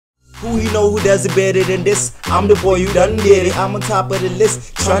Who he know who does it better than this? I'm the boy, you done did it. I'm on top of the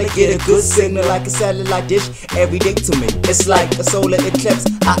list, trying to get a good signal like a satellite dish. Every day to me, it's like a solar eclipse.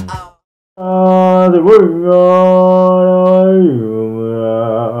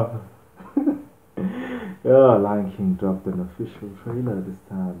 Yeah, Lion King dropped an official trailer this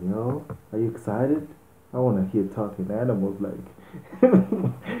time, yo. Are you excited? I want to hear talking animals like.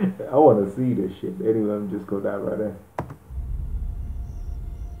 I want to see this shit. Anyway, I'm just go down right there.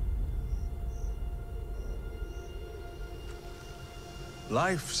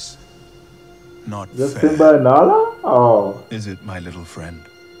 Life's not Just fair. Simba and Nala? Oh. Is it, my little friend?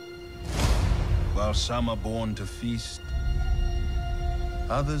 While some are born to feast,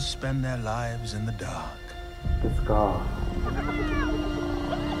 others spend their lives in the dark. It's gone.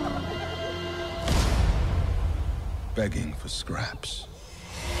 Begging for scraps.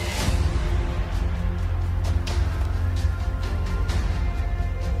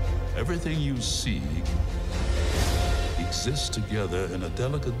 Everything you see exists together in a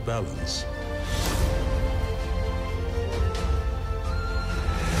delicate balance.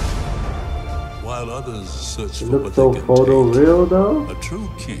 While others search It for looks what so they can photo take, real though. a true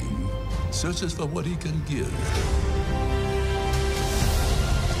king searches for what he can give.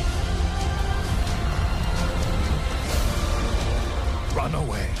 Run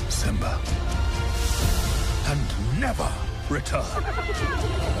away, Simba, and never return.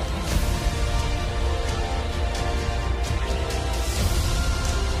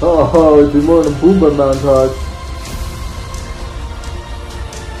 Oh, it's more than Boomer montage.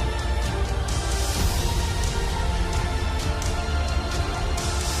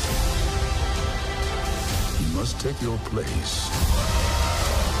 You must take your place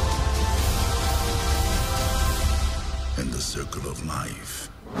in the circle of life.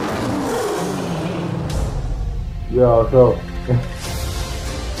 Yeah, so.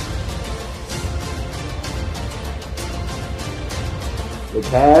 The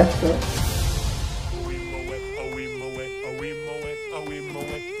cast.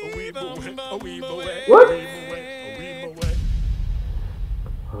 What?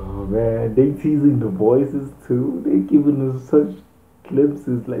 Oh man, they teasing the voices too. They giving us such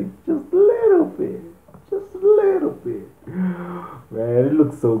glimpses, like just a little bit. Just a little bit. Man, it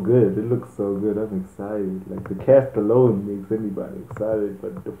looks so good. It looks so good. I'm excited. Like the cast alone makes anybody excited.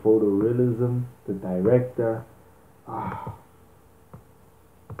 But the photorealism, the director,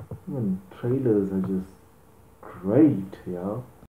 trailers are just great, yo.